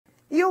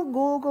E o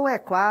Google é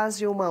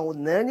quase uma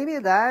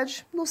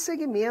unanimidade no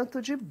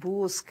segmento de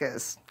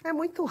buscas. É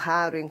muito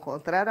raro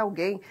encontrar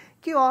alguém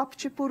que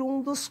opte por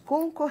um dos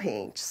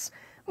concorrentes.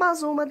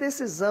 Mas uma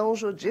decisão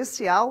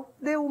judicial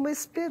deu uma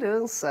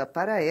esperança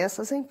para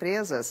essas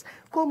empresas,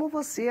 como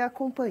você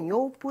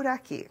acompanhou por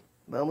aqui.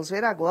 Vamos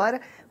ver agora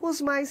os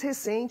mais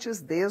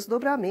recentes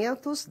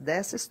desdobramentos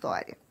dessa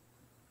história.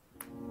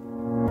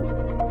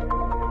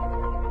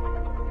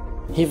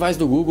 Rivais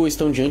do Google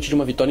estão diante de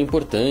uma vitória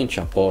importante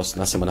após,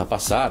 na semana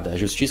passada, a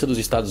Justiça dos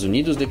Estados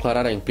Unidos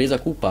declarar a empresa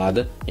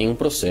culpada em um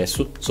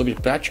processo sobre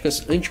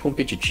práticas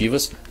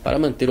anticompetitivas para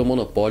manter o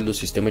monopólio do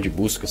sistema de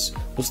buscas.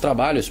 Os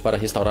trabalhos para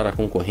restaurar a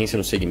concorrência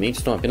no segmento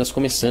estão apenas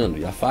começando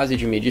e a fase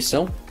de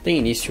medição tem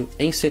início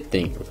em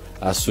setembro.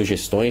 As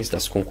sugestões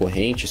das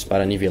concorrentes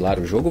para nivelar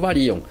o jogo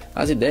variam.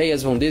 As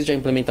ideias vão desde a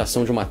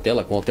implementação de uma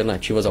tela com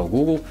alternativas ao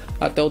Google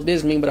até o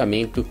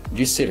desmembramento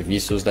de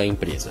serviços da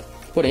empresa.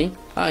 Porém,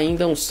 há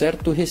ainda um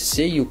certo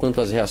receio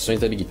quanto às reações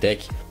da Big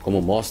Tech,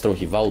 como mostra o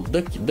rival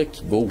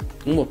DuckDuckGo,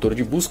 um motor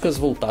de buscas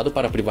voltado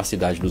para a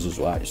privacidade dos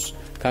usuários.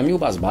 Camil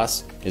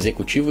Basbás,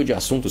 executivo de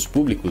assuntos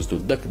públicos do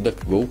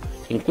DuckDuckGo,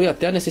 inclui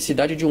até a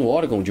necessidade de um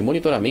órgão de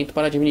monitoramento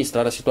para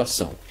administrar a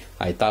situação.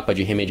 A etapa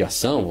de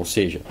remediação, ou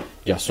seja,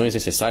 de ações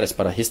necessárias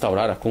para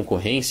restaurar a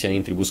concorrência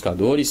entre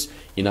buscadores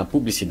e na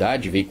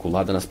publicidade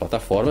veiculada nas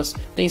plataformas,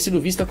 tem sido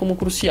vista como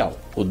crucial.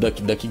 O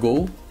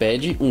DuckDuckGo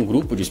pede um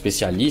grupo de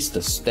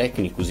especialistas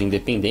técnicos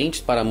independentes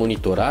para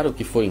monitorar o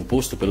que foi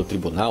imposto pelo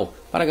tribunal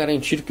para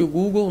garantir que o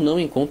Google não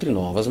encontre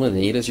novas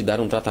maneiras de dar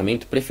um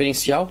tratamento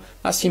preferencial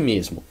a si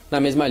mesmo. Na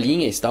mesma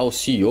linha está o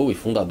CEO e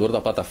fundador da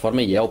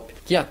plataforma Yelp,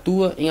 que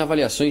atua em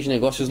avaliações de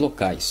negócios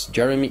locais,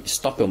 Jeremy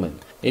Stoppelman.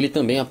 Ele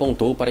também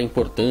apontou para a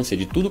importância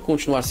de tudo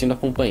continuar sendo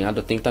acompanhado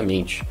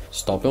atentamente.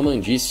 Stoppelman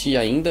disse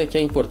ainda que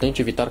é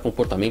importante evitar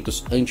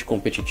comportamentos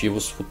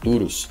anticompetitivos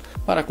futuros.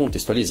 Para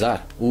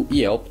contextualizar, o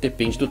Yelp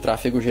depende do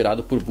tráfego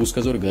gerado por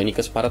buscas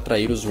orgânicas para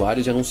atrair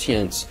usuários e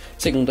anunciantes.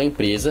 Segundo a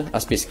empresa,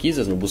 as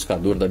pesquisas no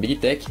buscador da Big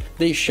Tech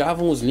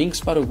deixavam os links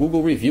para o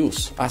Google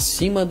Reviews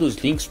acima dos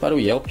links para o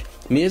Yelp,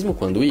 mesmo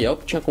quando o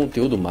Yelp tinha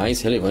conteúdo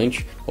mais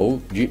relevante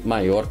ou de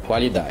maior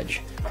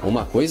qualidade.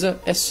 Uma coisa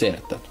é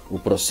certa, o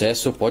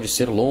processo pode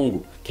ser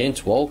longo.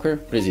 Kent Walker,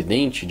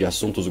 presidente de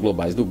assuntos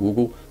globais do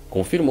Google,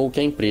 confirmou que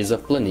a empresa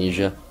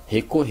planeja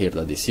recorrer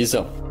da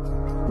decisão.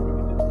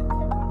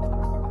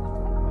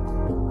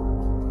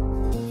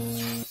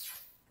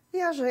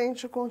 E a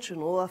gente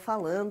continua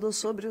falando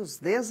sobre os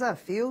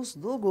desafios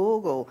do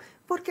Google,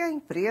 porque a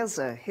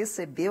empresa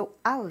recebeu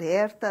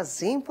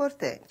alertas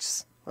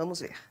importantes.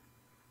 Vamos ver.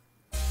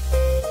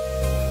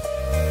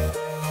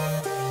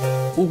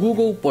 O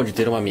Google pode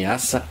ter uma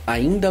ameaça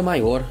ainda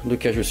maior do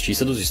que a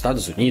Justiça dos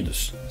Estados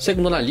Unidos.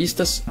 Segundo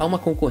analistas, há uma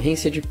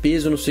concorrência de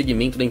peso no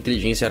segmento da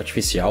inteligência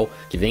artificial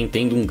que vem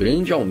tendo um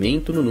grande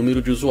aumento no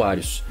número de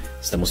usuários.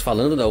 Estamos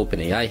falando da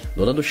OpenAI,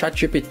 dona do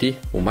ChatGPT,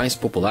 o mais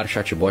popular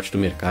chatbot do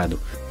mercado.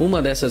 Uma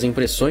dessas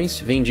impressões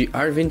vem de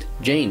Arvind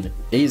Jain,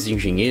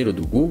 ex-engenheiro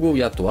do Google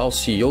e atual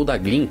CEO da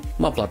Glean,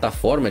 uma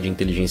plataforma de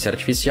inteligência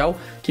artificial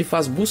que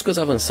faz buscas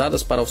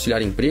avançadas para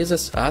auxiliar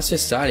empresas a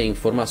acessarem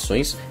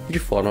informações de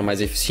forma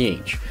mais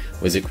eficiente.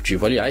 O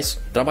executivo, aliás,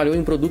 trabalhou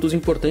em produtos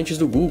importantes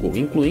do Google,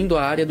 incluindo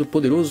a área do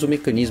poderoso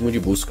mecanismo de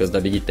buscas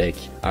da Big Tech.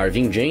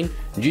 Arvind Jain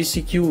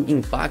disse que o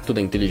impacto da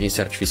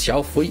inteligência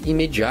artificial foi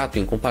imediato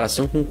em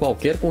comparação com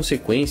qualquer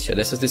consequência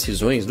dessas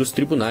decisões dos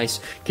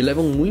tribunais, que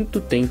levam muito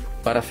tempo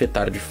para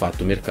afetar de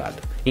fato o mercado.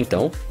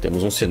 Então,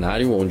 temos um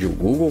cenário onde o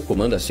Google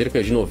comanda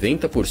cerca de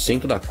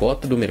 90% da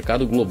cota do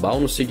mercado global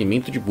no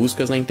segmento de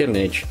buscas na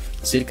internet.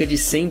 Cerca de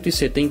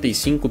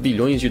 175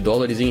 bilhões de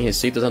dólares em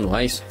receitas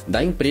anuais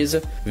da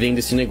empresa vem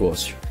desse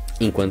negócio.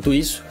 Enquanto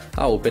isso,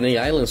 a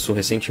OpenAI lançou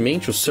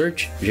recentemente o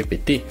Search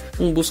GPT,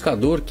 um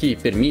buscador que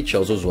permite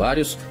aos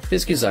usuários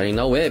pesquisarem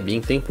na web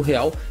em tempo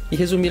real e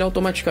resumir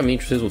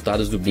automaticamente os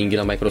resultados do Bing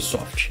na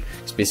Microsoft.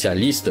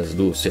 Especialistas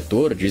do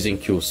setor dizem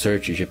que o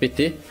Search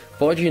GPT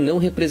pode não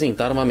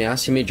representar uma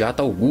ameaça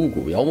imediata ao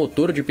Google e ao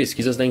motor de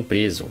pesquisas da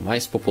empresa, o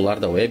mais popular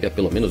da web há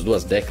pelo menos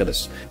 2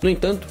 décadas. No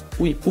entanto,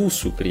 o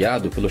impulso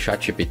criado pelo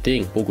ChatGPT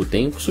em pouco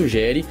tempo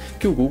sugere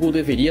que o Google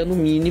deveria, no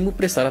mínimo,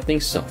 prestar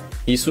atenção.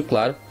 Isso,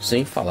 claro,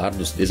 sem falar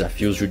dos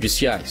desafios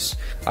judiciais.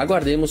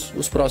 Aguardemos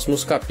os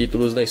próximos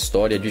capítulos da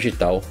história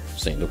digital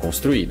sendo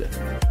construída.